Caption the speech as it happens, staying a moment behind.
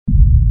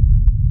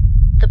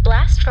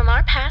Blast from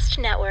Our Past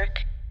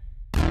Network.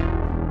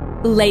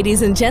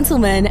 Ladies and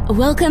gentlemen,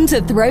 welcome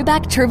to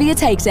Throwback Trivia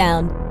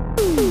Takedown.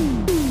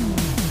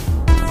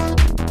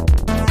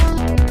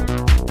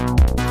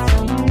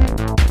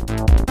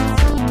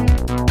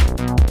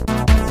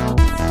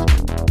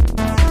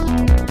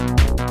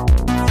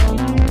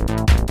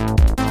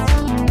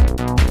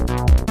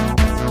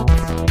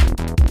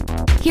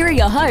 Here are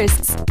your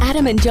hosts,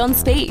 Adam and John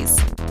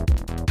Spees.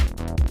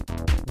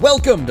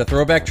 Welcome to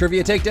Throwback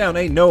Trivia Takedown,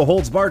 a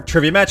no-holds-barred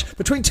trivia match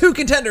between two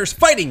contenders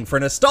fighting for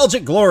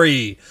nostalgic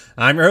glory.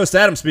 I'm your host,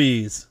 Adam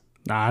Spees.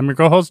 I'm your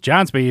co-host,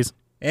 John Spees.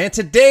 And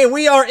today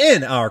we are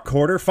in our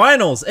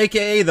quarterfinals,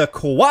 aka the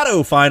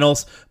Quado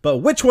Finals. But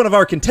which one of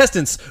our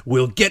contestants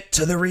will get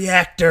to the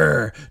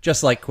reactor?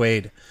 Just like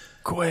Quaid.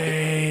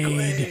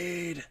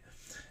 Quaid.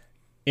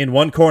 In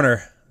one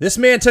corner, this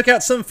man took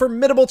out some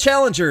formidable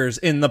challengers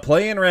in the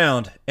play-in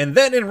round, and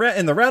then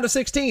in the round of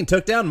 16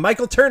 took down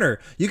Michael Turner.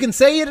 You can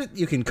say it,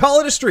 you can call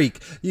it a streak,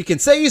 you can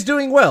say he's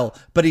doing well,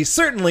 but he's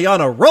certainly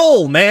on a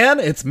roll, man.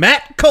 It's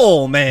Matt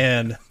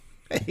Coleman.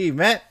 Hey,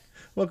 Matt,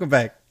 welcome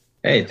back.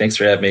 Hey, thanks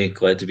for having me.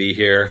 Glad to be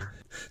here.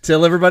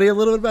 Tell everybody a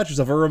little bit about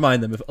yourself, or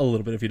remind them a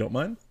little bit if you don't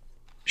mind.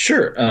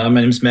 Sure.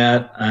 My name's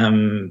Matt.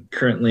 I'm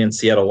currently in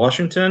Seattle,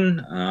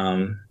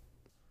 Washington.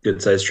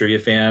 Good-sized trivia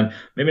fan.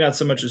 Maybe not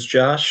so much as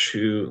Josh,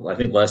 who I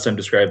think last time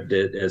described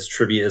it as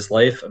trivia is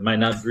life. I might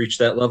not reach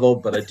that level,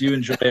 but I do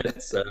enjoy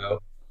it. So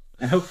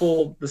I'm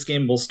hopeful this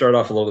game will start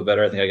off a little bit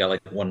better. I think I got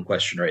like one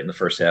question right in the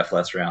first half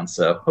last round,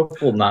 so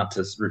hopeful not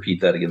to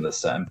repeat that again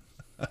this time.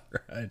 All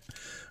right.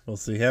 We'll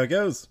see how it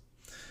goes.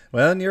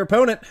 Well, and your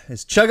opponent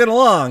is chugging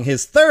along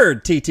his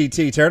third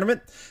TTT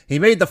tournament. He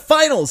made the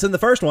finals in the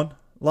first one.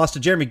 Lost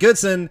to Jeremy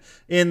Goodson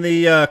in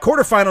the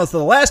quarterfinals of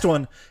the last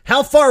one.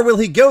 How far will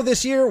he go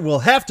this year? We'll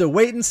have to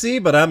wait and see,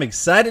 but I'm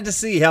excited to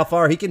see how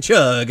far he can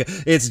chug.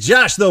 It's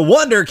Josh the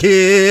Wonder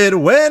Kid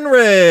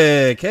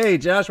Wennrich. Hey,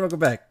 Josh, welcome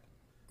back.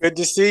 Good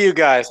to see you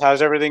guys.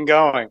 How's everything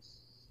going?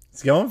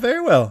 It's going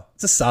very well.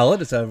 It's a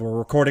solid. We're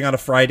recording on a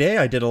Friday.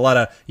 I did a lot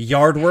of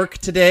yard work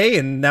today,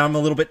 and now I'm a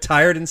little bit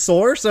tired and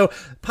sore, so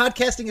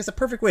podcasting is a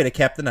perfect way to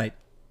cap the night.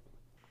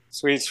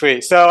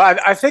 Sweet. So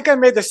I think I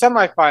made the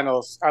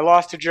semifinals. I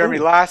lost to Jeremy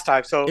last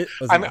time, so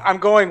I'm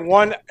going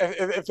one.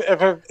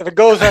 If it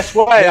goes this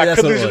way, I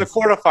could lose in the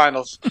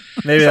quarterfinals.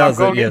 Maybe that was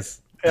it.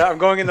 Yes. Yeah, I'm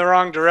going in the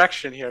wrong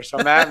direction here. So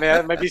Matt,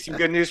 that might be some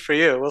good news for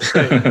you. We'll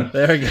see.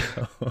 There we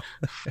go.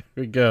 There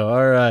we go.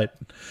 All right,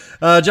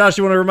 Josh,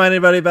 you want to remind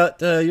anybody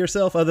about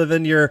yourself other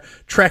than your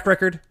track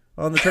record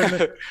on the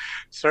tournament?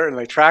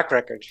 Certainly, track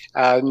record.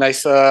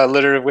 Nice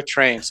litter with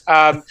trains.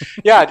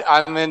 Yeah,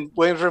 I'm in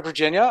Williamsburg,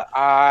 Virginia.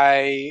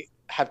 I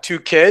have two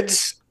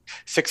kids,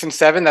 6 and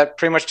 7, that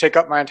pretty much take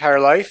up my entire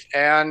life,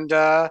 and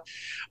I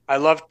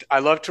love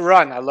to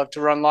run. I love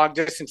to run long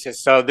distances.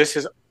 So this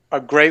is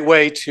a great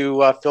way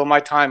to fill my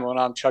time when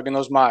I'm chugging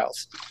those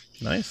miles.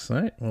 Nice.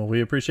 All right. Well,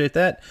 we appreciate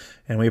that,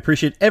 and we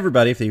appreciate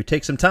everybody if you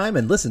take some time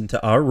and listen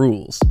to our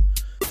rules.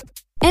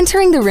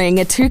 Entering the ring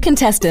are two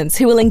contestants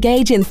who will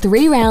engage in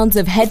 3 rounds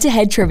of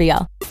head-to-head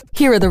trivia.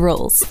 Here are the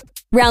rules.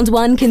 Round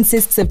 1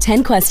 consists of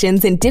 10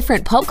 questions in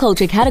different pop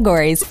culture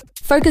categories,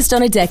 focused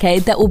on a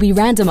decade that will be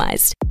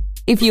randomized.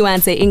 If you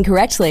answer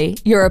incorrectly,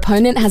 your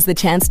opponent has the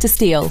chance to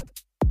steal.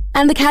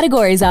 And the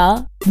categories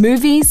are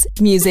movies,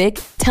 music,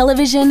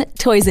 television,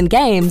 toys and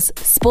games,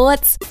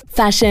 sports,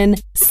 fashion,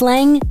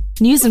 slang,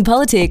 news and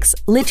politics,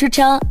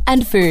 literature,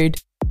 and food.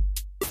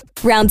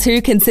 Round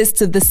 2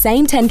 consists of the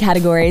same 10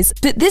 categories,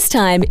 but this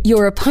time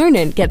your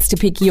opponent gets to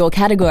pick your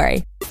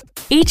category.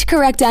 Each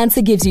correct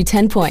answer gives you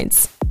 10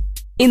 points.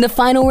 In the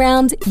final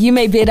round, you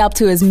may bid up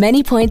to as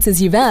many points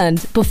as you've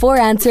earned before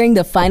answering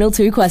the final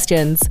 2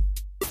 questions.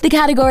 The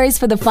categories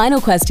for the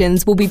final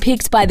questions will be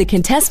picked by the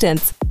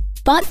contestants,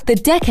 but the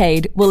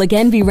decade will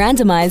again be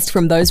randomized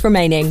from those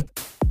remaining.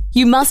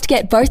 You must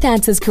get both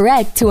answers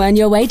correct to earn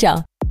your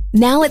wager.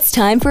 Now it's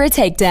time for a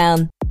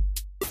takedown.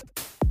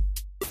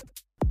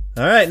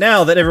 All right,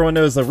 now that everyone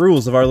knows the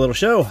rules of our little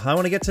show, I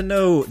want to get to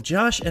know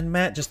Josh and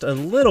Matt just a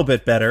little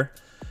bit better.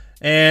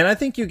 And I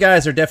think you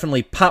guys are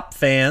definitely pop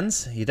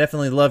fans. You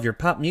definitely love your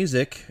pop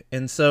music.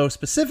 And so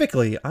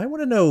specifically, I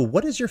want to know,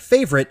 what is your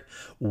favorite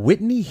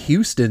Whitney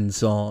Houston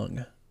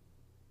song?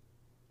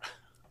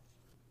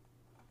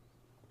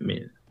 I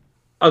mean,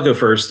 I'll go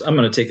first. I'm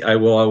going to take I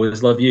Will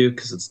Always Love You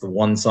because it's the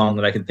one song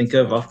that I can think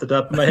of off the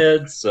top of my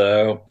head.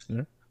 So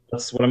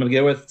that's what I'm going to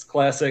go with. It's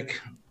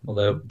classic,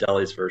 although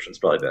Dolly's version is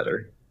probably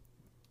better.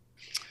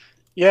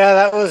 Yeah,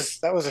 that was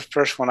the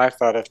first one I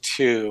thought of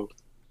too.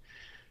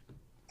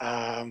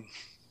 Yeah,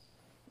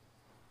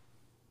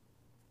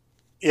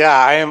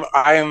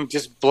 I am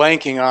just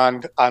blanking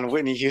on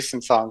Whitney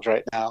Houston songs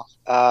right now.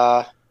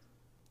 I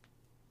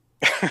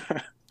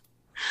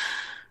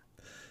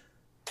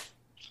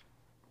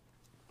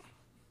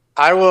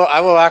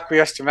will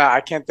acquiesce to Matt.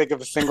 I can't think of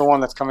a single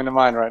one that's coming to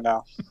mind right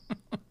now.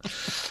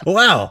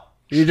 Wow,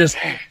 you're just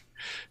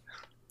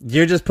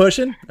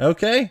pushing.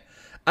 Okay.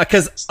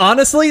 Because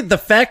honestly, the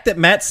fact that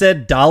Matt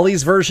said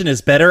Dolly's version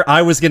is better,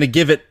 I was going to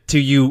give it to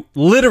you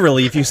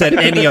literally if you said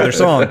any other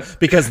song,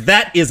 because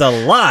that is a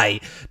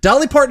lie.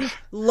 Dolly Parton,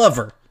 love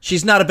her.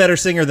 She's not a better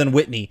singer than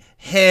Whitney.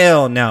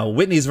 Hell no.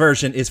 Whitney's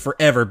version is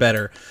forever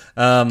better.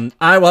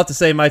 I will have to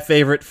say my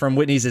favorite from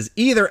Whitney's is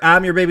either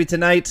I'm Your Baby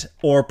Tonight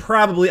or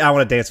probably I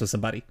Want to Dance with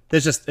Somebody.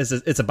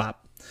 It's a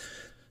bop.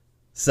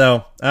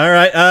 So, all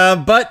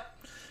right. But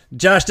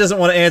Josh doesn't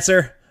want to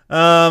answer.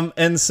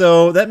 And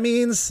so that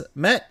means,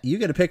 Matt, you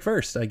get to pick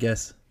first, I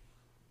guess.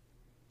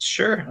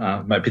 Sure.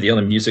 Might be the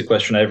only music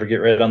question I ever get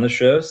right on the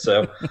show.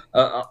 So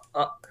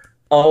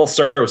I'll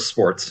start with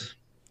sports.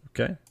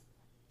 Okay.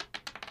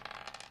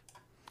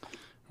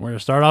 We're going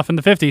to start off in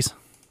the 50s.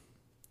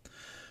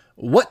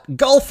 What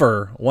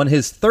golfer won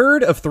his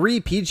third of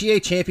 3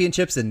 PGA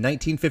championships in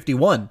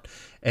 1951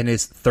 and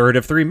his third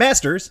of 3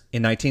 Masters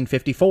in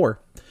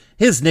 1954?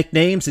 His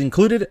nicknames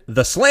included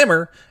the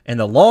Slammer and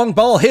the Long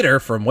Ball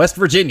Hitter from West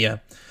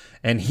Virginia,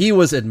 and he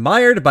was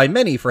admired by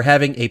many for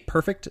having a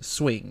perfect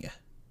swing.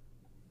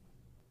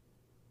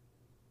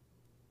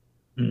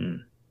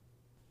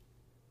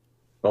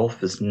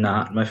 Golf is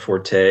not my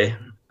forte.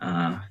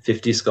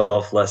 50s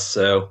golf less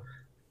so.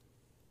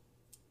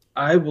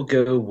 I will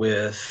go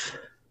with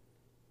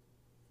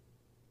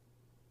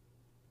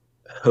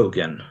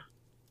Hogan.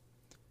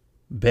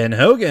 Ben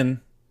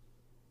Hogan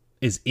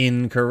is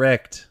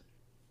incorrect.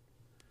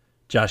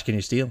 Josh, can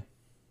you steal?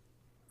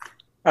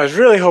 I was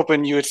really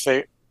hoping you would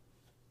say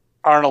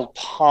Arnold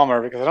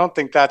Palmer because I don't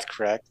think that's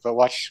correct. But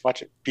watch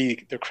it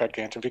be the correct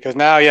answer because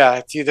now, yeah,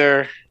 it's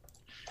either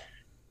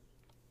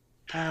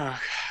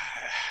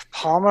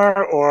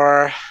Palmer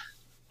or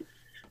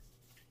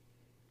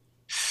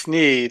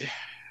Snead.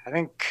 I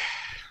think.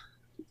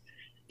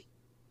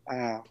 I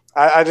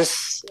don't know.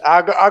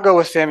 I'll go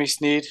with Sammy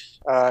Snead.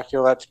 I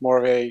feel that's more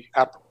of a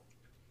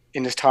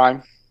in his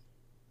time.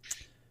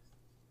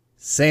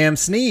 Sam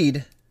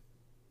Snead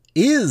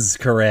is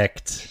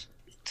correct.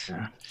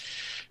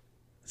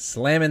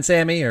 Slammin'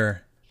 Sammy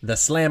or the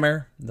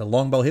Slammer, the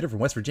long ball hitter from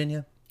West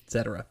Virginia,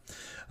 etc.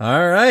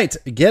 All right,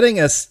 getting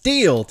a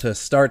steal to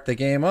start the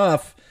game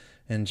off.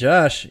 And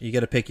Josh, you got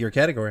to pick your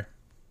category.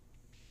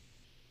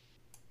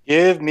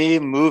 Give me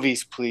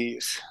movies,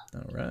 please.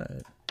 All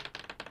right.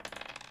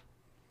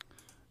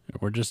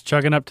 We're just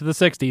chugging up to the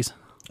 60s.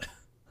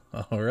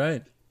 All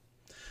right.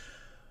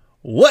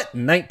 What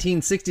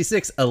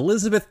 1966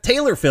 Elizabeth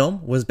Taylor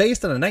film was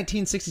based on a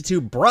 1962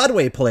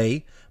 Broadway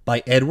play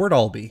by Edward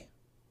Albee?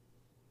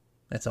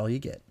 That's all you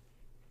get.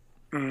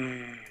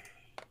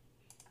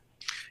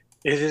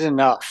 Is it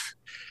enough?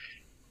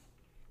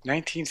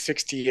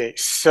 1968.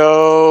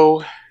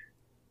 So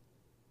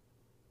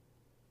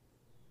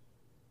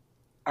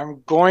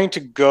I'm going to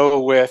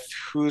go with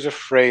Who's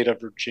Afraid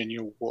of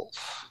Virginia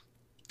Woolf.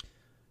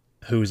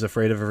 Who's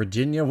Afraid of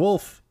Virginia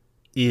Woolf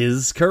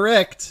is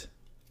correct.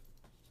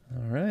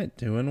 All right,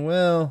 doing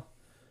well.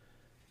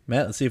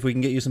 Matt, let's see if we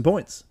can get you some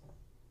points.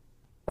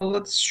 Well,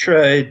 let's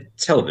try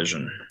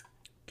television.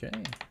 Okay.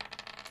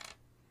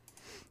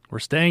 We're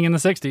staying in the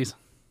 60s.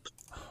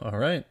 All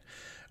right.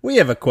 We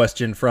have a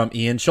question from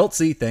Ian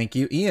Schultze. Thank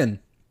you,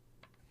 Ian.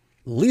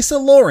 Lisa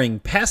Loring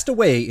passed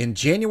away in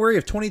January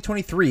of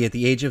 2023 at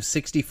the age of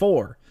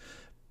 64.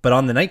 But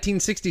on the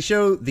 1960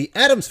 show The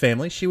Addams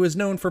Family, she was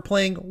known for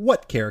playing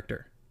what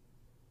character?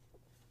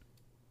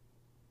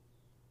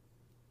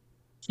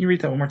 Can you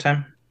read that one more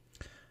time?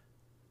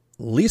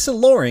 Lisa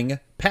Loring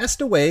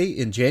passed away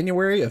in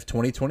January of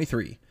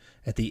 2023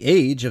 at the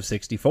age of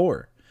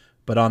 64.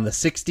 But on the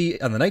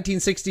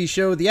 1960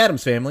 show The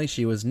Addams Family,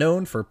 she was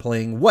known for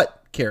playing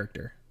what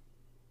character?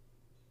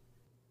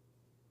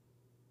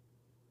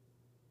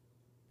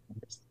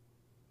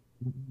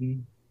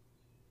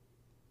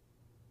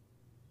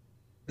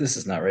 This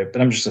is not right,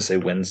 but I'm just going to say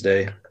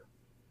Wednesday.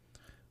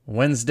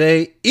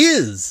 Wednesday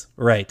is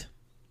right.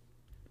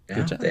 Yeah,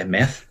 Good job.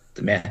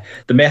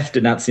 The math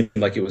did not seem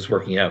like it was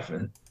working out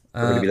for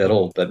her to be that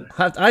old. But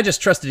I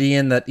just trusted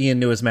Ian that Ian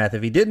knew his math.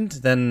 If he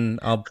didn't, then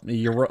I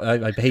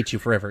hate you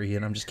forever,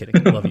 Ian. I'm just kidding.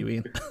 I love you,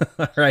 Ian.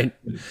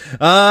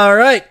 All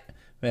right.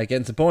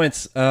 Getting some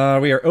points. We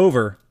are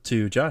over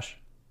to Josh.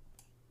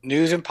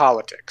 News and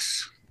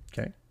politics.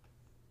 Okay.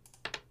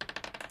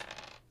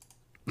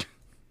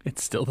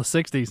 It's still the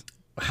 60s.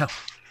 Wow.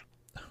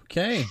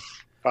 Okay.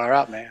 Far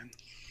out, man.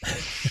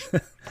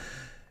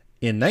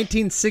 In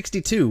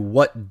 1962,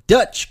 what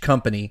Dutch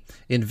company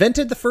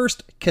invented the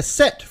first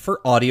cassette for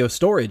audio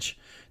storage?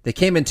 They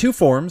came in 2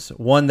 forms,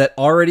 one that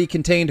already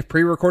contained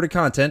pre-recorded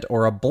content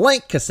or a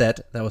blank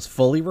cassette that was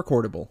fully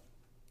recordable.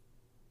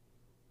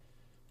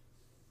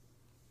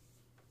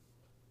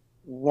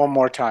 One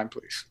more time,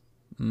 please.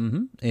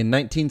 In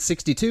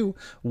 1962,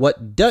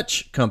 what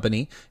Dutch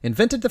company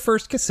invented the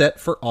first cassette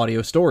for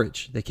audio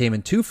storage? They came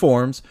in 2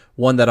 forms,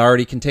 one that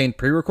already contained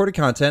pre-recorded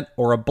content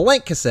or a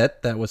blank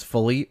cassette that was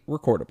fully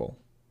recordable.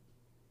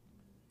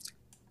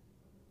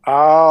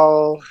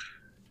 I'll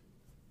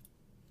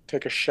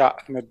take a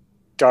shot in the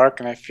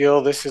dark, and I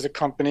feel this is a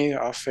company.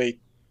 I'll say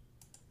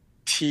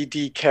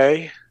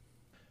TDK.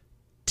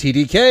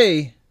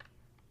 TDK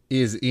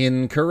is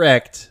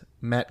incorrect.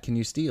 Matt, can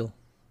you steal?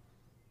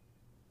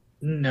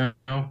 No,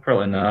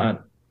 probably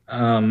not.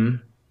 Try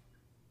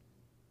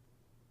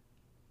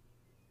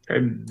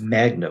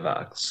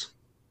Magnavox.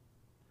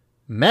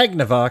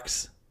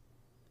 Magnavox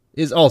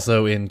is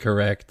also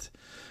incorrect.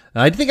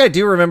 I think I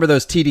do remember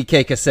those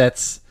TDK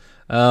cassettes,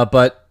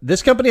 but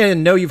this company, I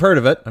know you've heard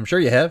of it. I'm sure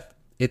you have.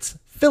 It's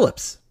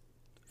Philips.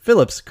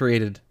 Philips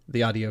created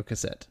the audio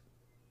cassette.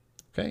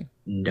 Okay.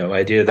 No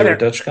idea they were a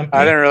Dutch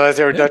company. I didn't realize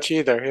they were Dutch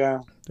either.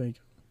 Yeah. There you go.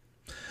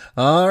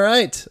 All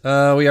right.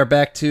 We are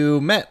back to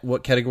Matt.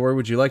 What category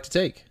would you like to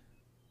take?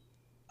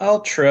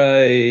 I'll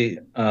try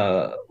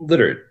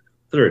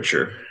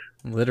literature.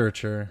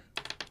 Literature.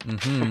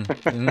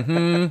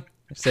 You're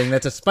saying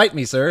that to spite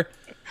me, sir.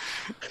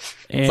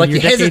 And It's like your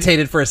you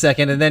hesitated for a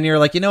second, and then you're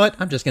like, you know what?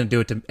 I'm just going to do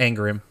it to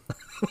anger him.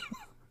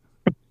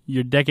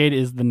 Your decade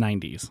is the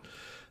 90s.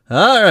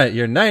 All right.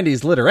 Your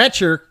 90s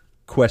literature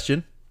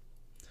question.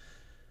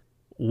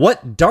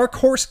 What Dark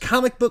Horse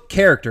comic book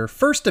character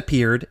first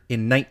appeared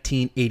in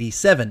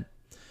 1987?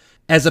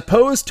 As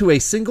opposed to a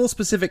single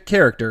specific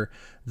character,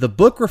 the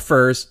book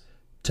refers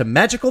to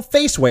magical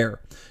faceware,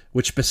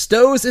 which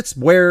bestows its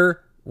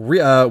wearer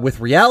with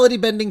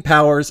reality-bending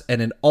powers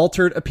and an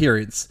altered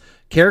appearance,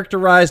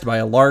 characterized by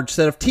a large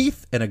set of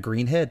teeth and a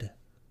green head.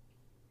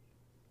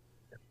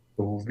 I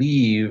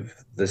believe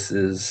this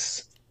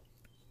is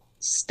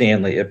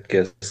Stanley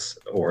Ipkiss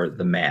or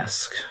The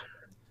Mask.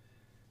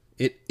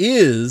 It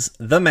is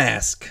The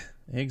Mask.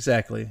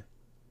 Exactly.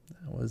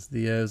 That was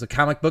it was a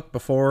comic book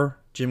before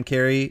Jim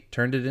Carrey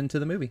turned it into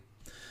the movie.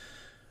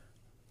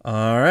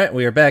 All right,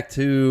 we are back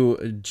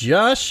to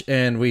Josh,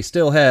 and we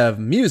still have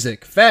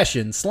music,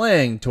 fashion,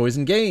 slang, toys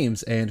and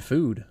games, and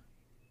food.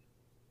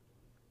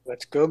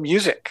 Let's go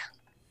music.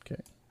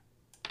 Okay.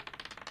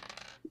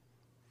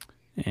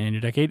 And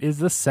your decade is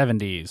the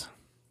 70s.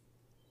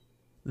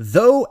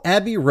 Though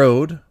Abbey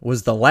Road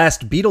was the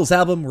last Beatles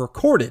album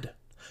recorded,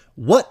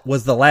 what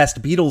was the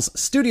last Beatles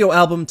studio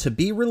album to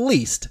be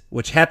released,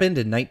 which happened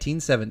in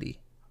 1970?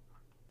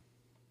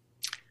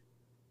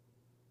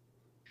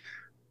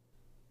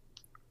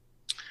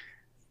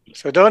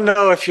 So I don't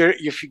know if you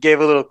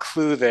gave a little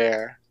clue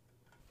there,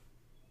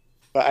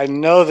 but I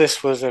know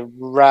this was a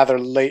rather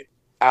late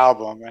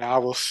album, and I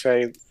will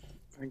say,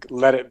 I think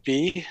Let It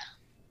Be.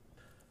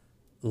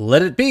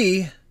 Let It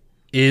Be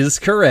is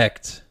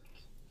correct.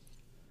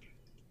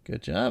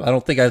 Good job. I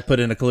don't think I put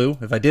in a clue.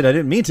 If I did, I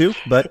didn't mean to,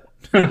 but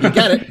you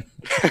got it.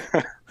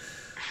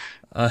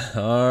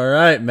 All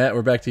right, Matt,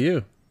 we're back to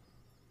you.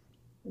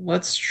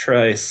 Let's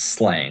try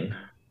slang.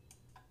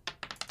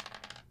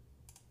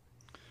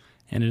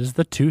 And it is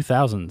the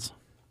 2000s.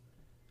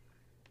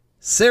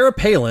 Sarah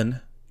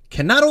Palin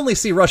can not only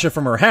see Russia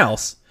from her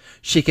house,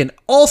 she can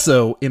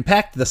also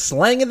impact the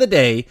slang of the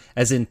day,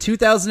 as in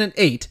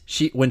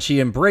 2008, when she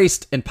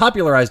embraced and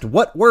popularized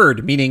what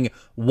word, meaning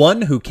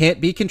one who can't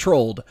be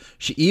controlled.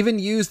 She even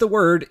used the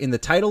word in the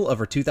title of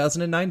her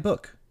 2009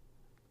 book.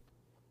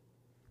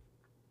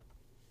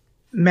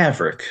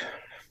 Maverick.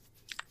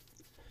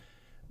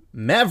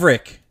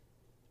 Maverick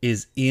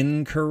is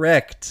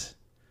incorrect.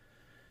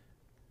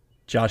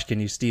 Josh, can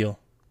you steal?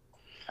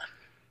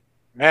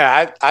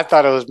 Yeah, I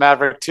thought it was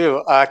Maverick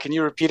too. Can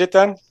you repeat it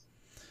then?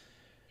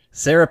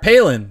 Sarah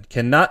Palin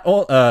cannot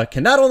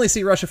only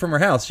see Russia from her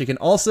house, she can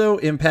also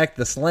impact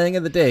the slang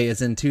of the day,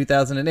 as in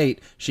 2008.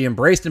 She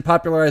embraced and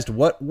popularized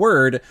what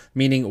word,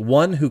 meaning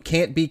one who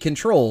can't be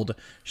controlled.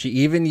 She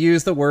even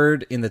used the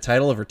word in the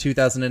title of her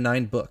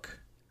 2009 book.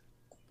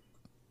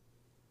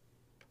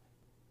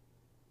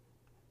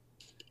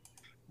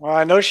 Well,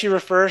 I know she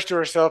refers to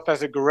herself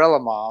as a gorilla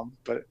mom,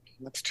 but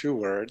that's two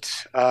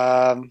words.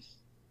 Yeah.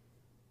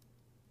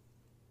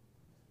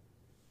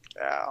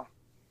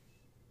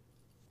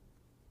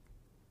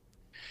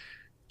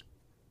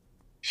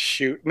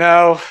 Shoot.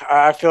 No,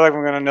 I feel like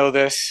I'm going to know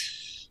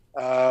this.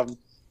 I'll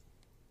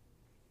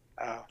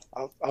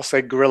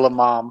say gorilla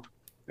mom,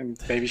 and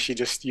maybe she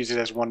just used it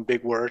as one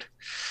big word.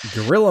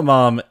 Gorilla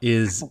mom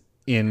is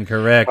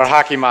incorrect. Or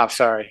hockey mom,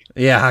 sorry.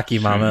 Yeah, hockey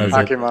mama.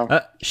 Hockey mom.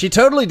 She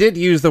totally did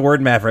use the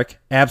word maverick,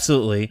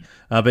 absolutely.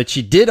 But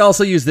she did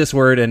also use this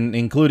word, and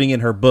including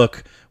in her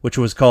book, which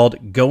was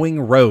called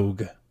Going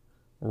Rogue.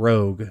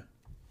 Rogue.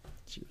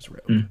 She was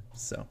rogue.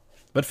 So,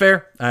 but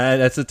fair.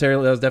 That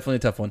was definitely a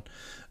tough one.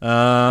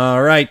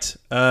 All right,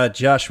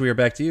 Josh, we are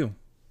back to you.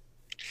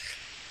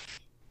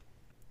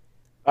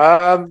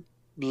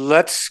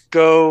 Let's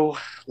go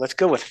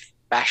with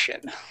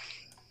fashion.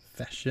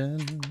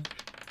 Fashion.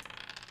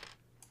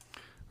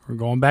 We're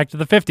going back to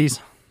the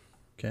 50s.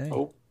 Okay.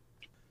 Oh.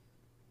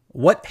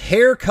 What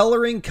hair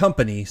coloring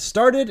company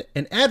started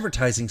an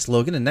advertising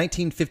slogan in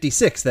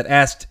 1956 that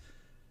asked,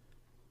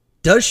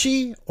 "Does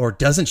she or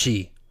doesn't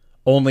she?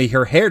 Only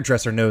her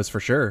hairdresser knows for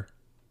sure."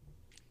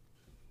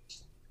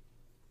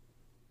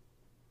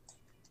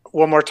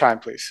 One more time,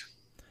 please.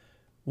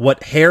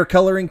 What hair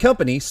coloring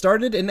company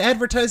started an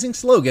advertising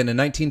slogan in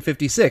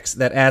 1956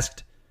 that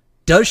asked,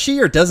 "Does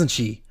she or doesn't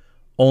she?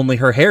 Only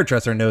her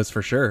hairdresser knows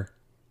for sure."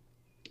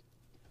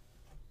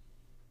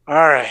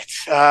 All right.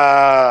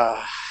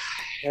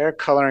 Hair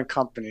coloring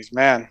companies,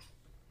 man.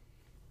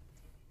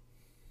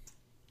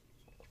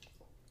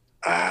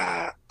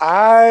 I'm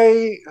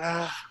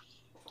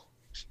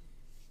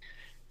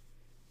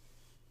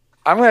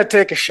going to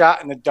take a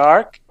shot in the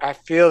dark. I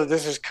feel that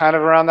this is kind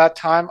of around that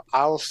time.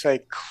 I will say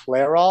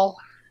Clairol.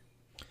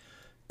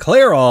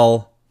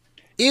 Clairol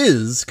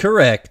is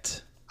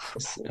correct.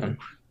 Yeah.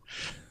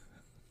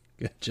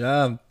 Good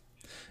job.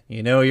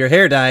 You know your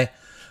hair dye.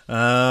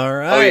 All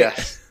right. Oh,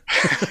 yes.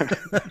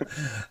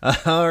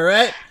 All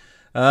right.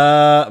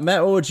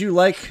 Matt, what would you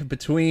like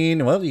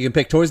between, well, you can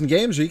pick toys and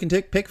games or you can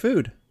pick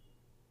food.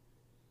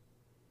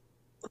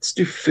 Let's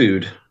do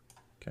food.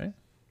 Okay.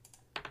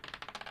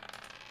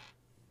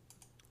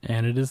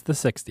 And it is the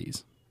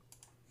 60s.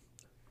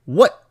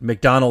 What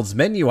McDonald's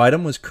menu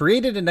item was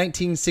created in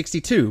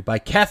 1962 by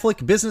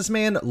Catholic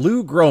businessman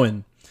Lou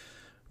Groen?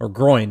 Or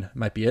Groin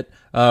might be it.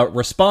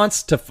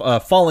 Response to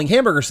falling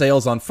hamburger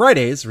sales on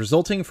Fridays,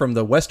 resulting from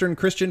the Western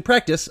Christian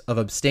practice of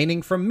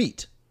abstaining from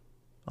meat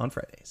on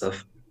Fridays.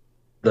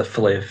 The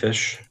fillet of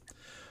fish.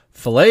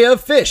 Fillet of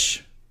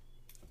fish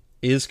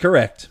is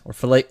correct, or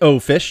fillet o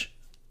fish,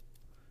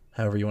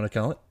 however you want to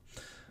call it.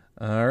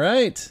 All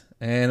right,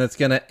 and that's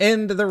going to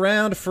end the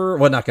round for.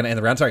 Well, not going to end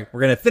the round. Sorry,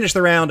 we're going to finish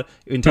the round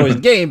in toys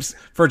and games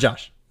for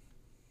Josh.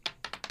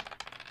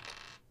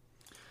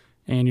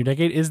 And your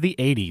decade is the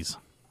 80s.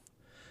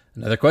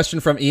 Another question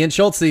from Ian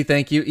Schultze.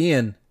 Thank you,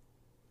 Ian.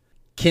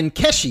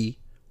 Kinkeshi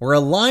were a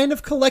line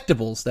of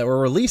collectibles that were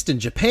released in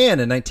Japan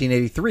in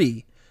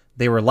 1983.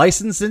 They were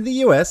licensed in the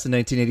U.S. in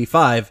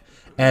 1985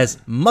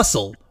 as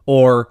Muscle,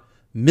 or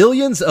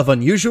Millions of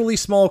Unusually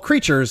Small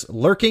Creatures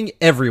Lurking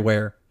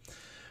Everywhere.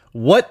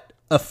 What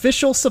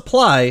official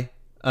supply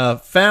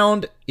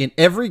found in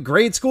every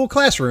grade school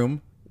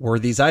classroom were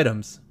these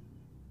items?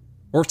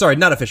 Or, sorry,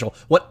 not official.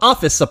 What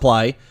office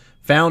supply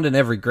found in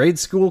every grade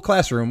school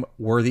classroom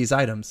were these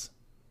items?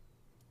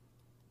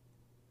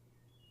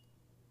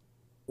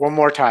 One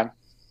more time.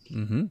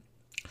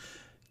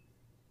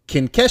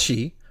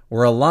 Kinkeshi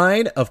were a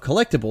line of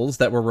collectibles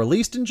that were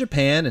released in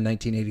Japan in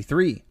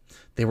 1983.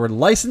 They were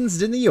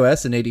licensed in the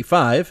U.S. in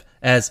 85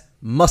 as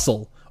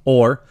Muscle,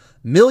 or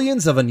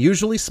Millions of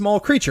Unusually Small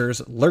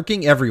Creatures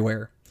Lurking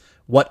Everywhere.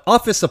 What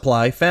office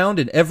supply found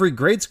in every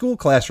grade school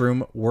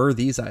classroom were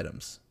these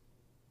items?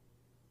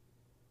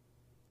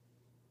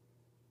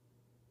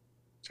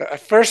 So at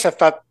first I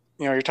thought,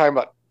 you're talking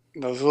about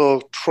those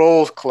little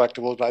trolls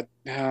collectibles, but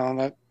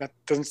that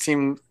doesn't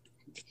seem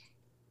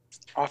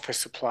office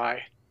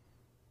supply.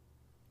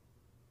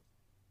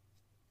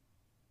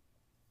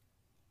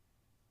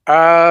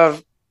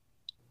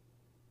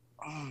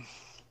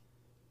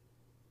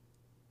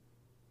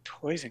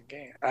 Toys and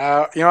games.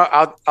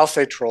 I'll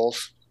say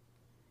trolls.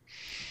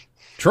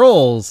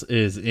 Trolls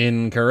is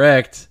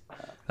incorrect.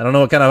 I don't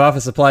know what kind of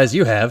office supplies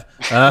you have,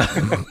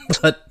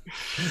 but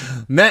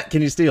Matt,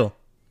 can you steal?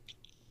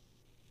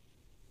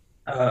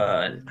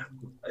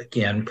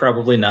 Again,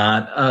 probably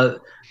not. I'm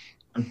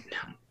trying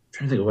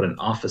to think of what an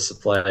office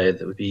supply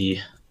that would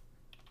be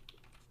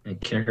in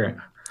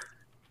kindergarten.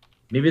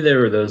 Maybe there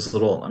were those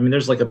little.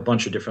 There's like a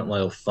bunch of different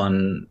little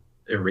fun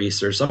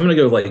erasers. So I'm gonna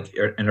go like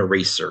an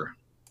eraser.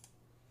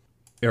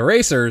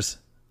 Erasers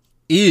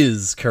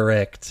is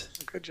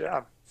correct. Good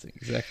job. That's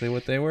exactly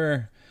what they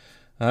were.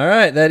 All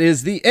right, that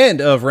is the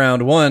end of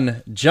round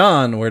one.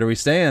 John, where do we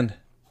stand?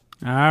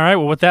 All right,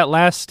 well, with that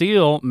last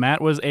steal,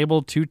 Matt was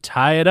able to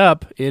tie it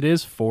up. It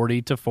is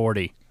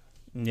 40-40.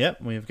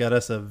 Yep, we've got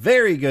us a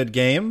very good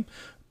game.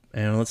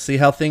 And let's see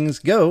how things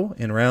go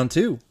in round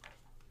two.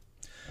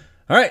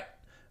 All right,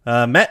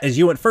 Matt, as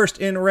you went first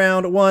in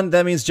round one,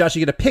 that means, Josh,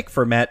 you get a pick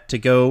for Matt to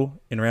go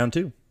in round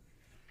two.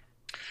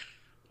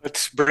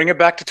 Let's bring it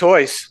back to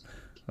toys.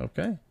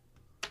 Okay.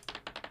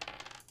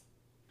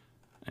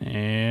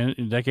 And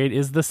the decade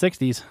is the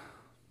 60s.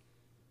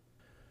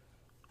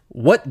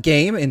 What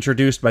game,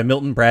 introduced by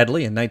Milton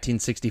Bradley in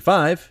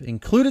 1965,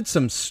 included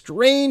some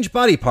strange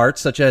body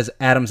parts such as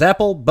Adam's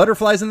apple,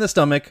 butterflies in the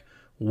stomach,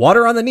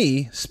 water on the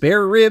knee,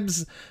 spare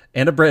ribs,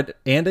 and a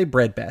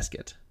bread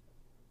basket?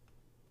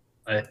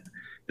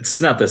 It's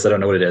not this. I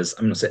don't know what it is.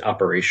 I'm going to say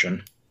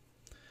Operation.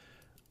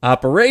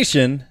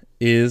 Operation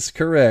is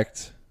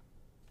correct.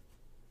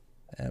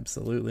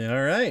 Absolutely.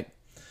 All right.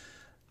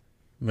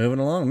 Moving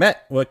along.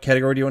 Matt, what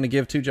category do you want to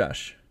give to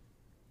Josh?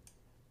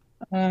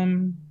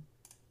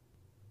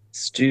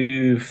 Let's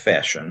do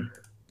fashion.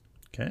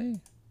 Okay.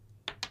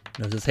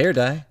 Knows his hair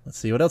dye. Let's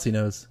see what else he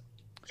knows.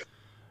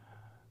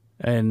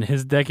 And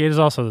his decade is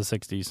also the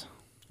 60s.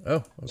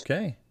 Oh,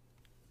 okay.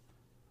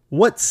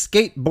 What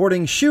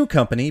skateboarding shoe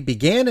company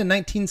began in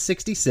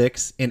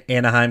 1966 in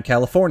Anaheim,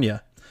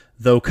 California?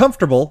 Though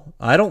comfortable,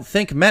 I don't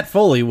think Matt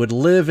Foley would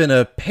live in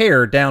a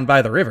pair down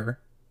by the river.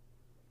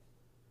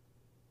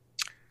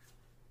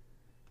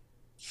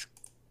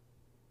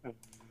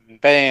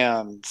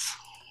 Vans.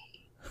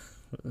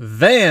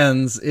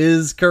 Vans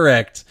is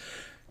correct.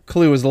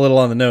 Clue was a little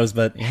on the nose,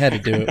 but you had to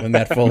do it with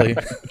Matt Foley.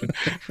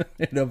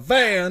 In a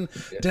van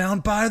down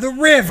by the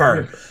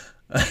river.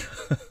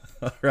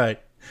 All right.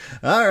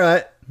 All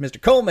right.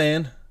 Mr.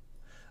 Coleman.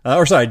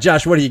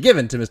 Josh, what are you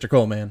giving to Mr.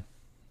 Coleman?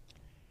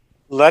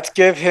 Let's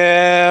give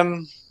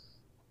him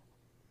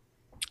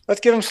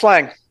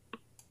slang.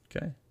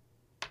 Okay.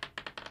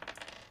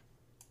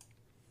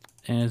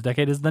 And his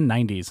decade is the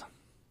 90s.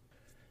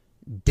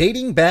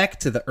 Dating back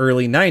to the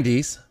early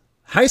 90s,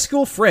 high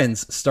school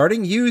friends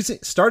started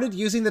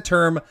using the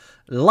term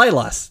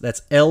Lylas,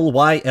 that's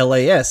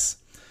Lylas,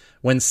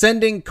 when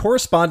sending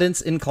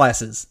correspondence in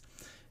classes.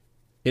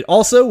 It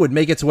also would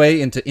make its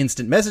way into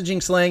instant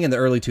messaging slang in the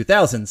early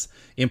 2000s,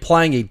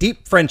 implying a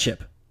deep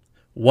friendship.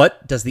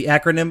 What does the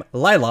acronym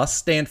Lylas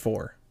stand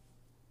for?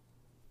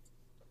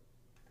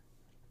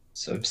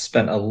 So I've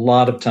spent a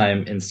lot of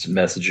time instant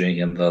messaging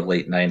in the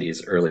late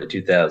 90s, early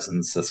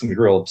 2000s. So it's going to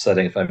be real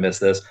upsetting if I miss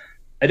this.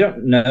 I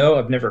don't know.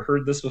 I've never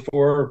heard this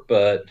before,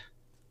 but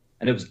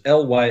and it was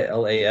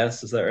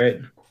Lylas. Is that right?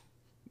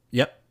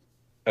 Yep.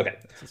 Okay.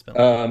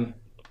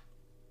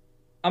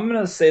 I'm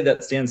going to say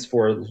that stands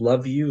for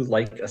love you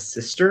like a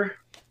sister.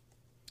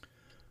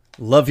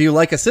 Love you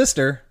like a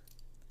sister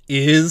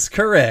is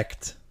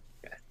correct.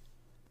 Okay.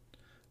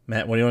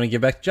 Matt, what do you want to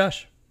give back to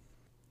Josh?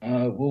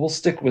 We'll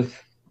stick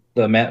with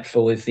the Matt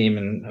Foley theme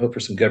and hope for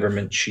some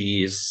government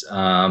cheese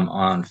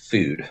on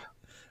food.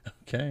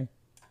 Okay.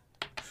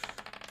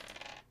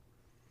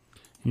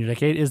 Your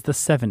decade is the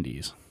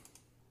 70s.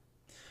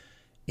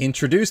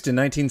 Introduced in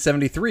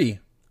 1973,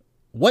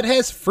 what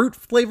has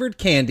fruit-flavored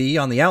candy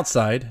on the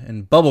outside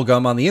and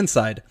bubblegum on the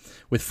inside?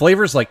 With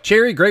flavors like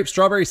cherry, grape,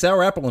 strawberry,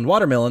 sour apple, and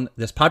watermelon,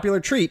 this popular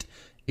treat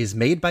is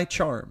made by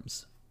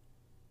Charms.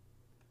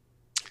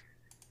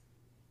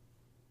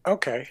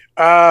 Okay.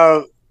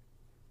 Blow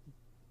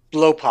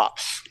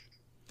Pops.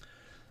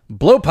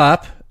 Blow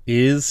Pop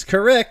is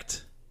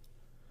correct.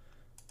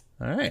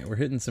 All right, we're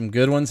hitting some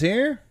good ones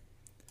here.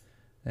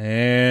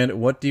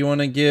 And what do you want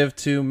to give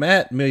to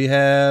Matt? We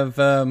have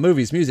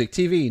movies, music,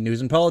 TV,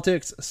 news and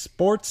politics,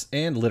 sports,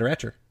 and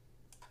literature.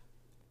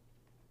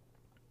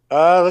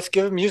 Let's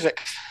give him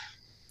music.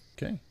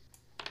 Okay.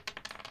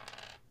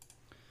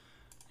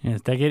 And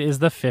his decade is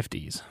the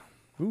 50s.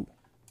 Ooh.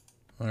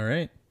 All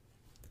right.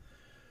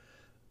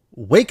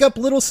 Wake Up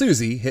Little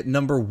Susie hit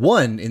number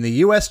 1 in the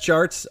U.S.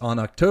 charts on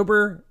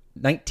October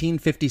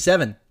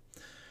 1957.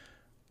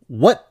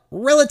 What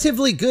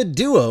relatively good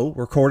duo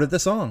recorded the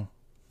song?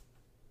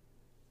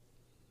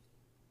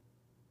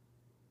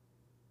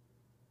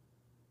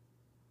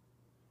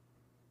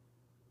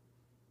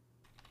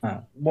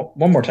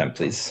 One more time,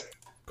 please.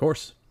 Of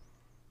course.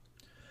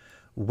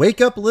 Wake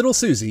Up Little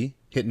Susie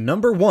hit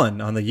number 1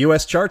 on the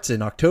U.S. charts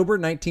in October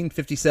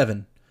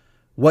 1957.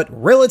 What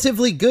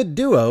relatively good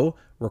duo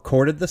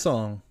recorded the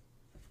song?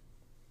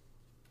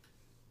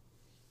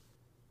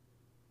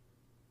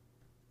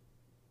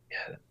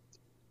 Yeah,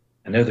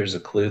 I know there's a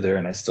clue there,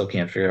 and I still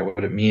can't figure out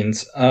what it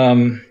means.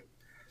 Yeah,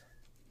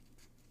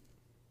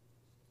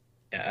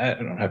 I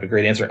don't have a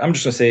great answer. I'm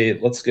just gonna say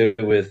let's go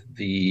with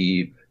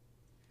the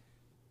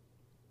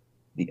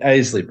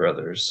Isley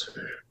Brothers.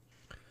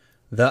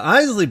 The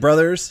Isley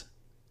Brothers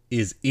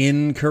is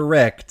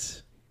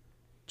incorrect.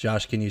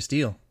 Josh, can you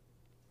steal?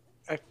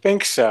 I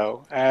think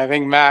so. I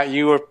think, Matt,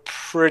 you were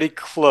pretty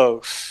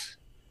close.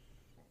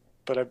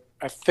 But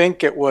I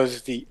think it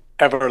was the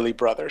Everly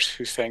Brothers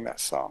who sang that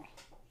song.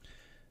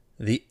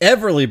 The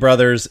Everly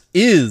Brothers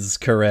is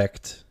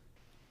correct.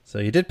 So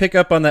you did pick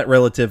up on that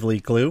relatively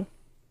clue.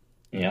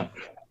 Yeah.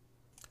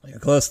 You're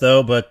close,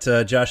 though, but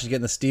Josh is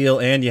getting the steal,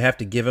 and you have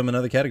to give him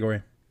another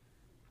category.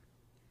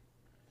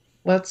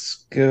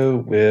 Let's go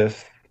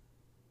with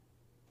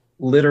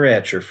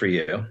literature for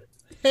you.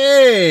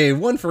 Hey,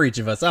 one for each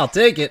of us. I'll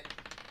take it.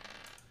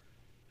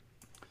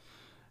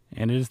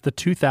 And it is the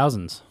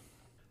 2000s.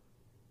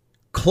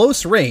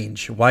 Close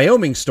Range,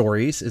 Wyoming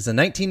Stories is a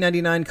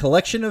 1999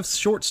 collection of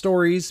short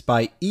stories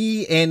by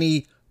E.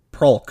 Annie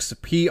Proulx,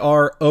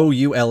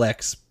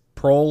 Proulx,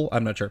 Proul,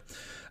 I'm not sure,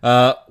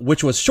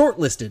 which was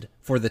shortlisted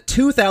for the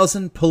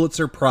 2000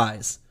 Pulitzer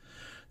Prize.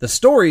 The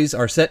stories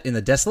are set in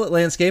the desolate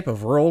landscape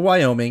of rural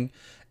Wyoming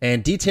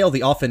and detail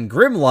the often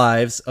grim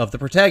lives of the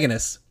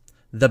protagonists.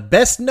 The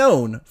best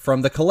known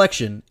from the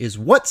collection is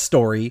what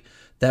story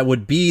that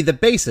would be the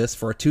basis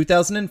for a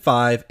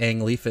 2005 Ang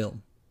Lee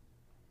film?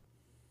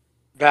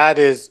 That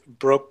is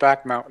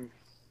Brokeback Mountain.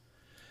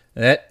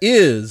 That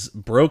is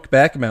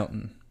Brokeback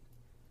Mountain.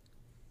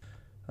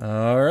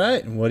 All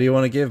right. What do you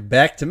want to give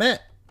back to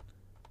Matt?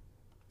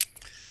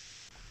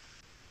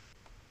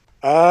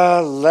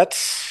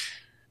 Let's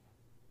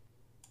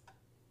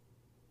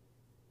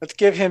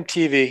give him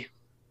TV.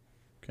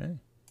 Okay.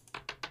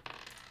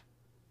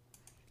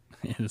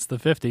 It's the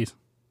 50s.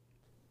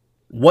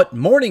 What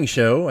morning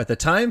show at the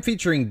time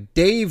featuring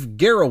Dave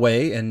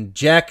Garroway and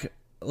Jack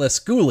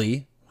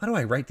Lescoulie? Why do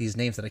I write these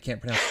names that I can't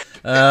pronounce?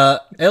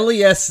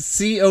 Lescoulie,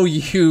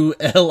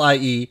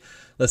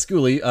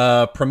 Lescoulie,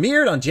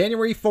 premiered on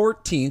January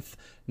 14th,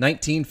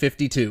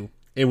 1952.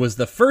 It was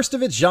the first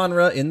of its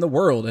genre in the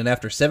world, and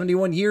after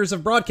 71 years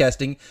of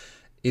broadcasting,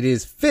 it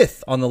is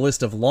 5th on the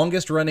list of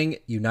longest-running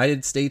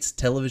United States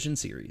television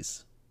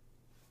series.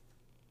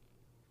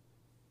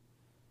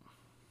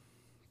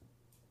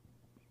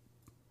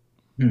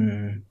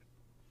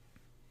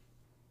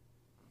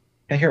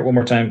 I hear it one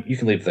more time? You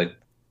can leave the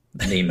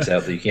names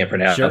out that you can't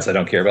pronounce. Sure. I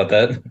don't care about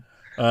that.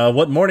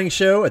 What morning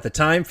show at the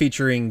time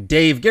featuring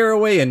Dave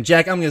Garroway and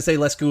Jack, I'm going to say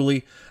Les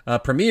Cooley,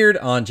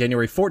 premiered on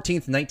January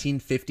 14th,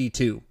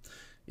 1952.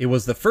 It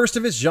was the first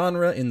of its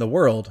genre in the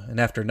world, and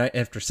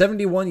after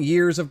 71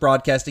 years of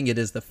broadcasting, it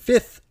is the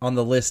 5th on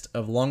the list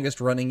of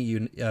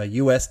longest-running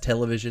U.S.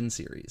 television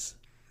series.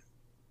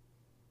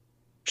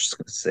 Just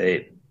going to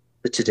say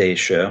The Today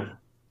Show.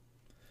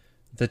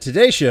 The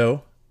Today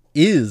Show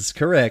is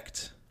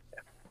correct.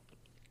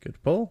 Good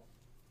pull.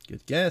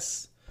 Good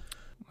guess.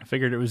 I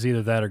figured it was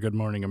either that or Good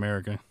Morning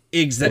America.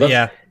 Exactly.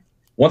 Yeah.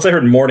 Once I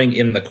heard morning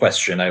in the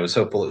question, I was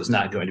hopeful it was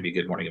not going to be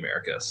Good Morning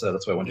America, so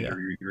that's why I wanted to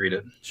reread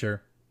it.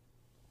 Sure.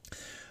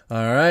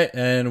 All right,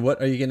 and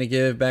what are you going to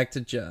give back to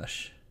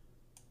Josh?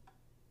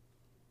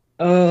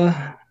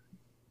 Let's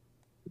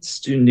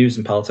do news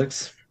and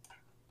politics.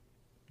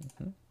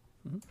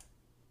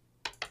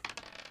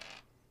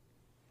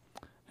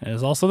 It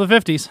is also the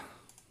 50s.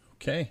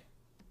 Okay.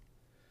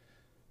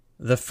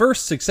 The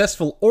first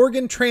successful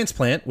organ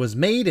transplant was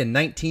made in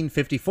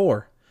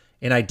 1954.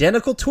 An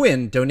identical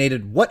twin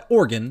donated what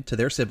organ to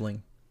their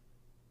sibling?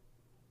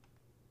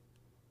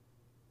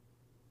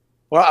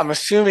 Well, I'm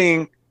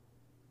assuming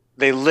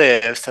they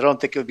live, so I don't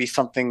think it would be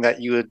something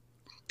that you would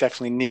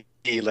definitely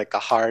need, like a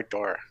heart,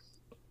 or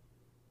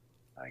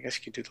I guess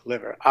you could do the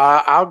liver.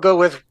 I'll go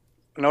with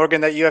an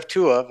organ that you have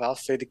two of. I'll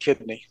say the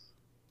kidney.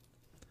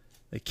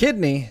 The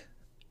kidney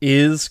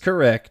is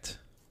correct.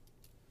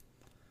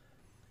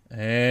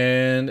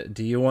 And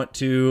do you want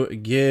to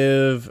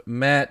give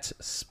Matt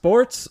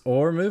sports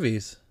or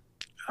movies?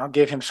 I'll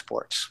give him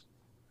sports.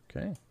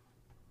 Okay.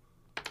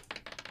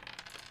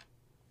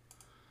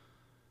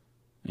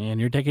 And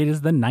your decade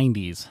is the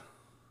 90s.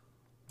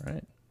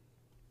 Right.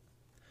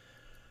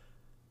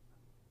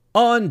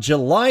 On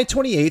July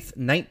 28th,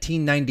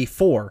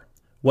 1994,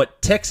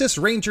 what Texas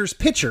Rangers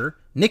pitcher,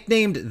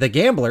 nicknamed the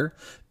Gambler,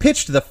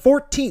 pitched the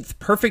 14th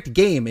perfect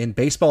game in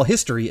baseball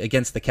history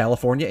against the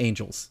California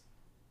Angels?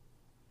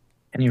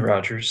 Kenny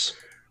Rogers.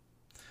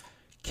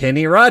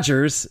 Kenny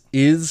Rogers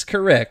is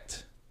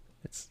correct.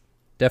 It's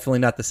definitely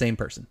not the same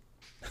person.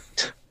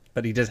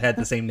 But he just had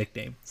the same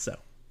nickname, so.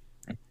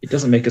 He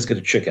doesn't make as good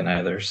a chicken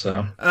either,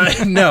 so.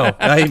 No,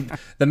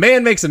 the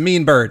man makes a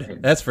mean bird,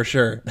 that's for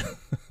sure.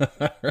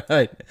 All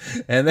right,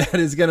 and that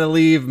is going to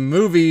leave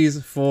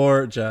movies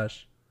for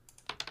Josh.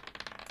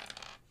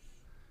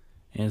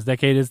 And his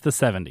decade is the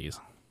 70s.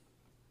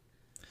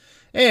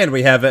 And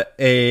we have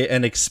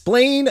an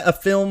explain a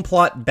film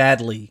plot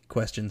badly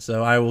question.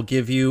 So I will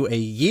give you a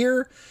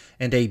year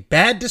and a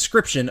bad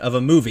description of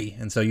a movie,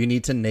 and so you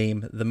need to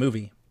name the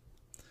movie.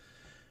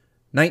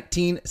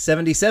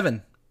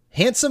 1977.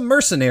 Handsome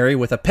mercenary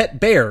with a pet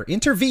bear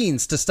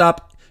intervenes to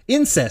stop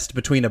incest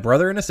between a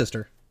brother and a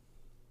sister.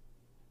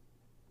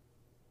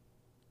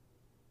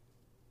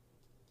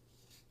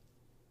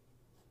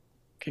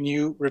 Can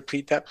you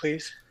repeat that,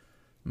 please?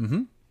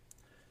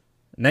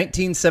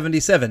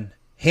 1977.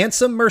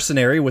 Handsome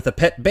mercenary with a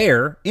pet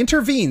bear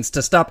intervenes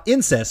to stop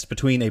incest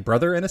between a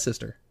brother and a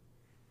sister.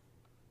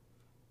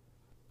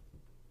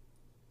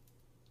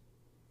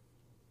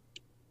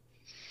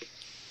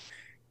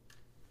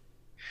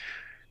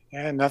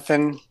 Yeah,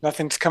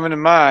 nothing's coming to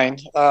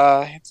mind.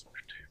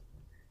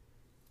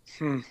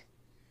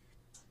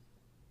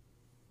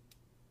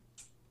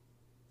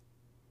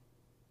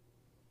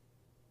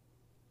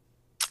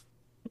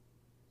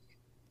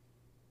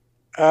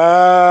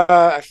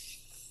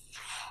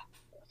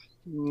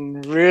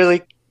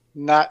 Really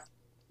not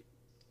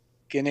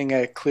getting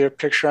a clear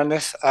picture on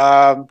this.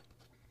 I'll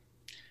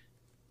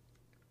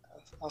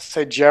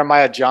say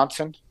Jeremiah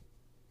Johnson.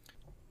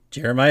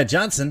 Jeremiah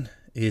Johnson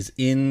is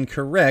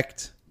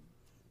incorrect.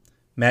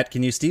 Matt,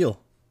 can you steal?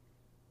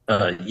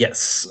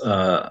 Yes.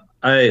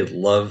 I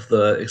love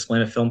the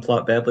explain a film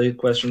plot badly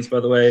questions, by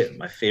the way.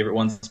 My favorite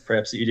ones,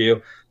 perhaps, that you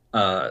do.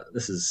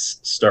 This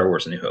is Star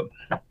Wars: A New Hope.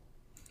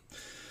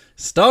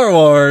 Star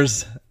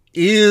Wars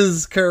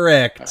is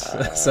correct.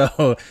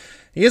 So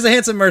he is a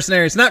handsome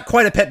mercenary. It's not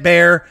quite a pet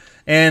bear.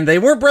 And they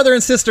were brother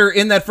and sister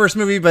in that first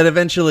movie, but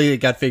eventually it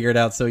got figured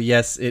out. So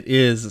yes, it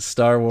is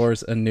Star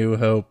Wars: A New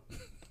Hope.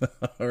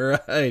 All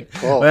right.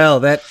 Cool. Well,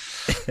 that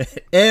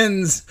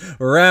ends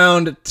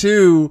round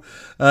 2.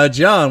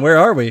 John, where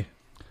are we?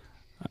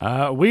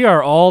 We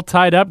are all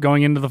tied up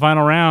going into the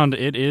final round.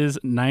 It is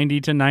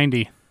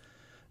 90-90.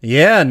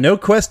 Yeah, no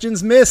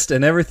questions missed,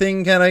 and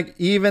everything kind of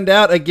evened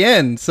out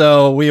again.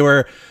 So we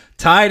were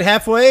tied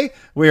halfway.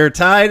 We were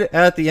tied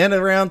at the end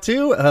of round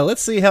 2.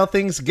 Let's see how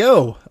things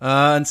go.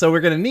 And so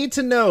we're going to need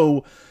to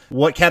know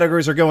what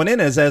categories are going in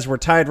as we're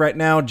tied right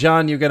now.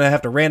 John, you're going to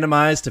have to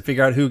randomize to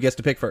figure out who gets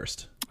to pick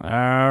first. All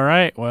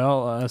right.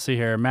 Well, let's see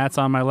here. Matt's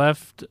on my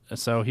left,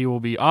 so he will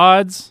be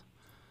odds,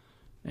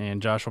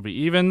 and Josh will be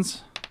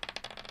evens.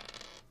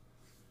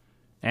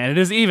 And it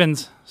is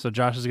evens, so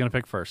Josh is going to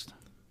pick first.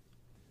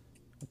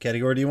 What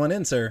category do you want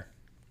in, sir?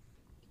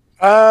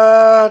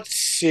 Let's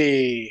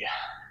see.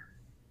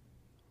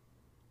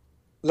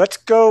 Let's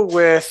go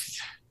with,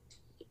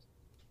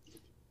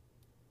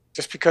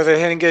 just because I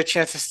didn't get a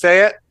chance to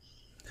say it,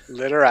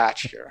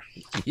 Literature.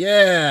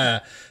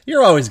 Yeah.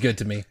 You're always good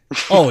to me.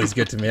 Always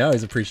good to me. I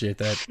always appreciate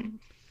that.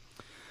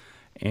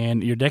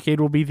 And your decade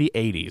will be the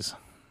 80s.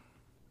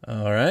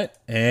 All right.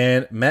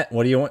 And Matt,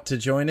 what do you want to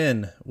join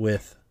in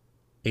with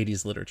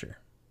 80s literature?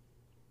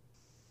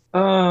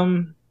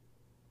 We'll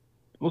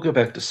go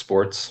back to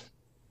sports.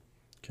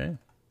 Okay.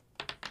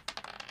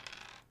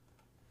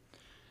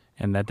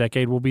 And that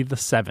decade will be the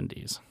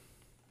 70s.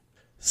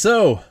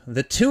 So,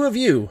 the two of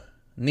you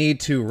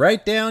need to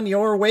write down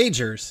your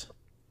wagers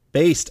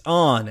based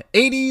on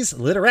 80s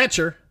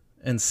literature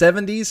and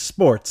 70s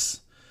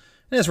sports.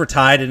 And as we're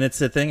tied and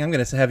it's a thing, I'm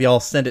going to have y'all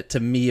send it to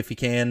me if you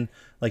can,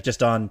 like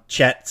just on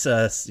chats,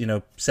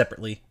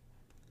 separately.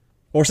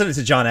 Or send it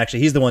to John, actually.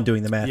 He's the one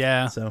doing the math.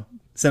 Yeah. So,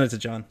 send it to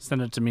John.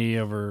 Send it to me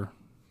over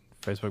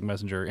Facebook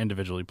Messenger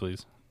individually,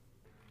 please.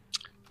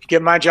 You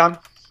get mine, John?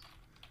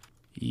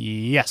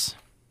 Yes.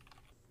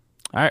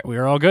 All right, we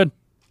are all good.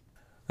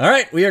 All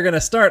right, we are going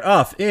to start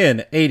off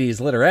in 80s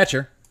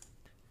literature.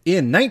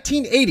 In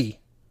 1980,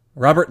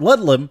 Robert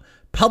Ludlum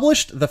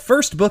published the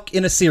first book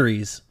in a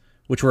series,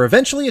 which were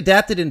eventually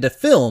adapted into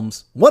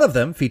films, one of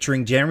them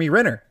featuring Jeremy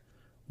Renner.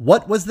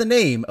 What was the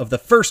name of the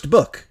first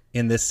book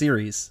in this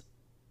series?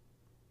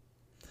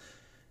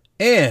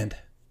 And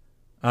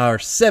our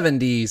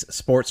 70s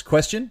sports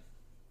question.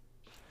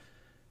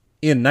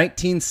 In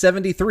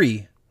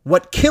 1973,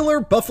 what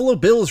killer Buffalo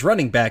Bills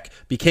running back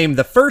became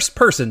the first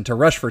person to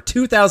rush for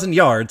 2,000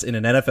 yards in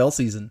an NFL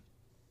season?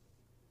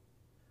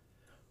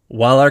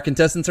 While our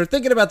contestants are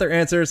thinking about their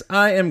answers,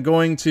 I am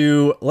going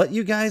to let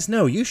you guys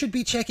know you should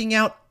be checking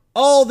out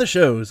all the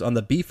shows on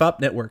the BFOP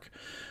network.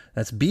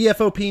 That's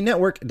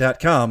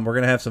BFOPnetwork.com. We're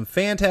going to have some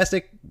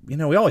fantastic,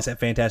 we always have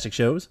fantastic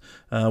shows,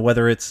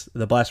 whether it's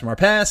The Blast from Our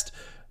Past,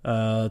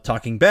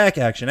 Talking Back,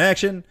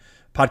 Action,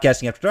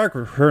 Podcasting After Dark,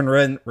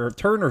 Return,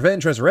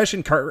 Revenge,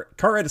 Resurrection, Car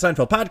Ride to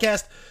Seinfeld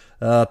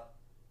podcast.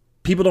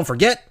 People Don't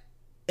Forget.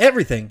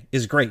 Everything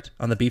is great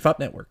on the BFOP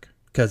network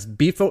because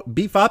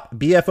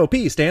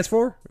BFOP stands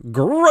for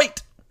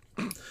great.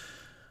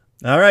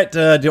 All right.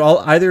 Do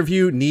either of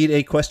you need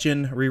a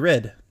question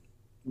reread?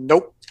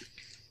 Nope.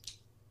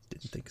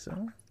 Didn't think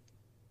so.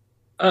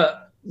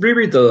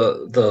 Reread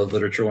the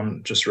literature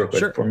one just real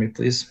quick for me,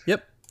 please.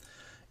 Yep.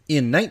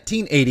 In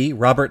 1980,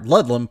 Robert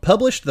Ludlum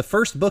published the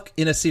first book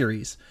in a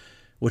series,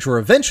 which were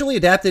eventually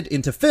adapted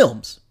into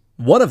films,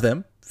 one of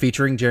them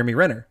featuring Jeremy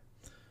Renner.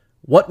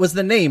 What was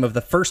the name of the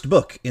first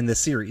book in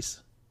this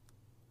series?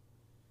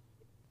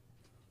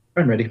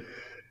 I'm ready.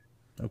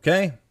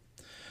 Okay.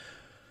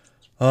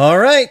 All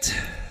right.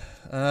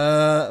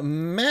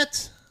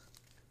 Matt,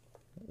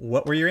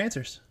 what were your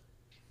answers?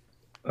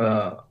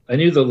 I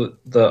knew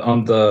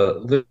on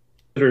the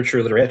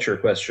literature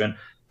question.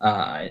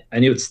 I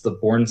knew it's the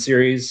Bourne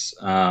series.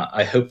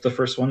 I hope the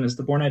first one is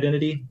the Bourne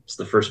Identity. It's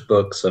the first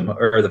book,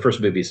 or the first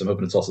movie, so I'm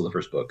hoping it's also the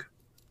first book.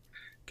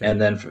 Okay.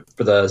 And then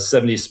for the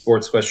 70s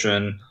sports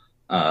question,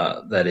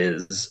 that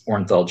is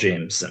Orenthal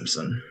James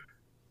Simpson.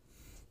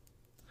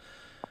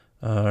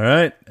 All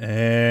right.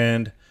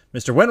 And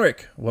Mr.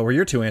 Wennrich, what were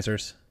your two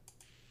answers?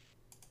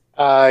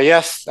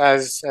 Yes,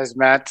 as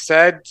Matt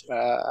said,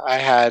 I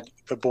had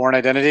the Bourne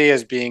Identity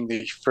as being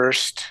the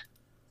first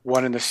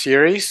one in the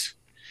series.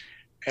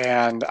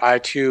 And I,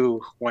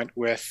 too, went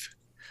with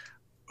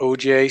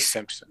O.J.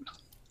 Simpson.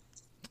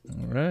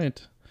 All right.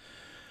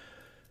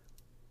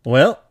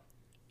 Well,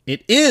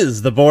 it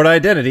is the Bourne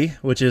Identity,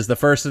 which is the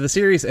first of the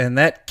series, and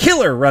that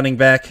killer running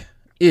back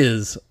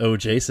is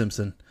O.J.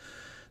 Simpson.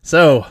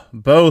 So,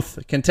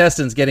 both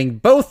contestants getting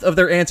both of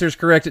their answers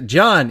correct.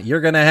 John,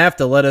 you're going to have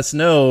to let us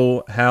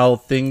know how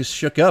things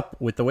shook up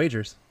with the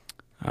wagers.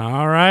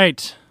 All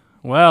right.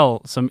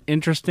 Well, some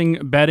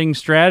interesting betting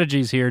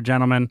strategies here,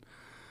 gentlemen.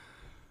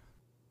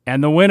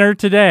 And the winner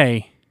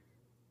today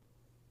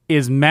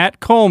is Matt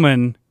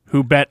Coleman,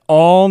 who bet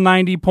all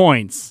 90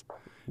 points.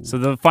 So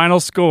the final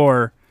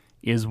score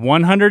is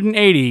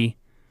 180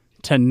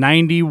 to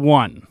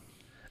 91.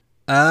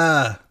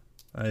 Ah,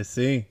 I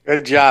see.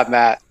 Good job,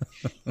 Matt.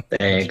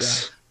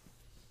 Thanks.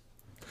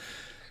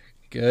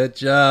 Good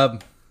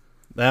job.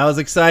 That was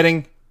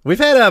exciting. We've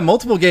had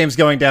multiple games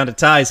going down to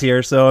ties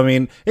here, so,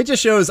 it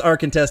just shows our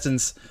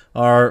contestants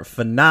are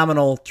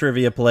phenomenal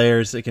trivia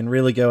players. It can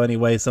really go any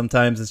way.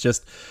 Sometimes it's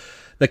just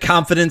the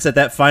confidence at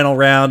that final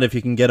round. If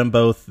you can get them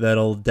both,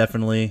 that'll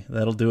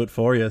do it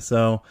for you.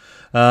 So,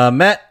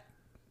 Matt,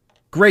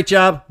 great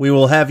job. We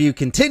will have you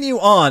continue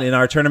on in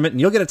our tournament,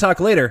 and you'll get to talk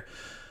later.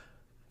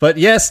 But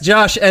yes,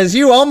 Josh, as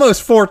you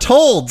almost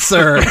foretold,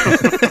 sir,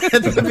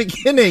 at the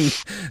beginning,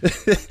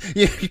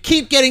 you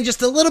keep getting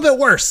just a little bit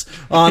worse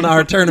on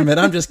our tournament.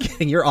 I'm just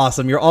kidding. You're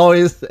awesome. You're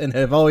always and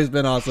have always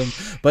been awesome.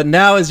 But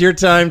now is your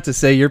time to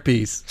say your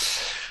piece.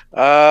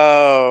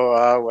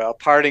 Well,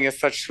 parting is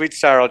such sweet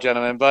sorrow,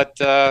 gentlemen. But,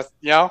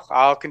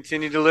 I'll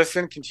continue to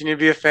listen, continue to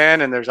be a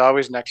fan, and there's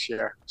always next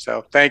year.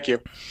 So thank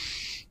you.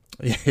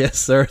 Yes,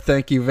 sir.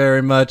 Thank you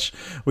very much.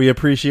 We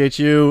appreciate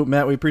you.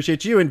 Matt, we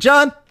appreciate you. And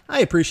John, I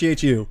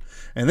appreciate you.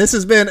 And this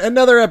has been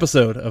another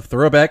episode of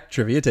Throwback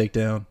Trivia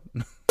Takedown.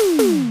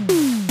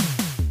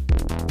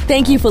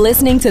 Thank you for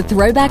listening to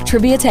Throwback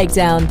Trivia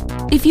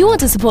Takedown. If you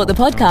want to support the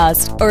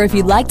podcast, or if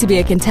you'd like to be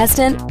a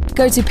contestant,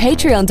 go to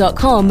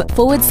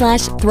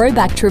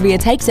patreon.com/Throwback Trivia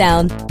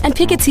Takedown and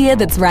pick a tier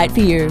that's right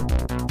for you.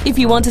 If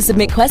you want to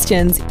submit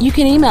questions, you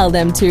can email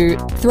them to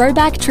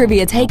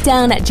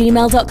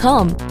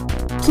throwbacktriviatakedown@gmail.com.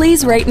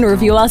 Please rate and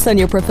review us on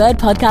your preferred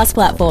podcast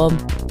platform.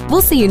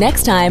 We'll see you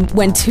next time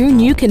when 2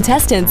 new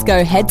contestants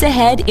go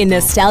head-to-head in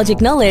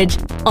nostalgic knowledge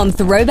on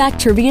Throwback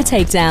Trivia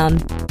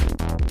Takedown.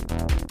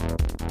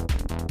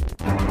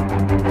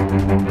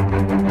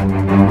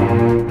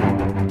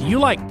 Do you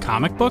like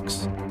comic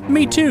books?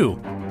 Me too.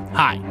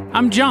 Hi,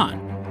 I'm John.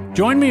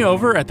 Join me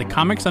over at the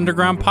Comics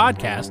Underground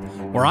podcast,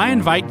 where I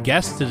invite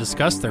guests to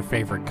discuss their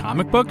favorite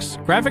comic books,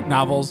 graphic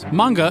novels,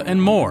 manga,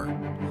 and more.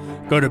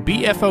 Go to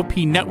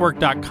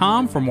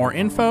bfopnetwork.com for more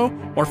info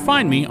or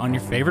find me on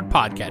your favorite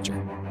podcatcher.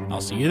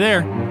 I'll see you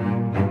there.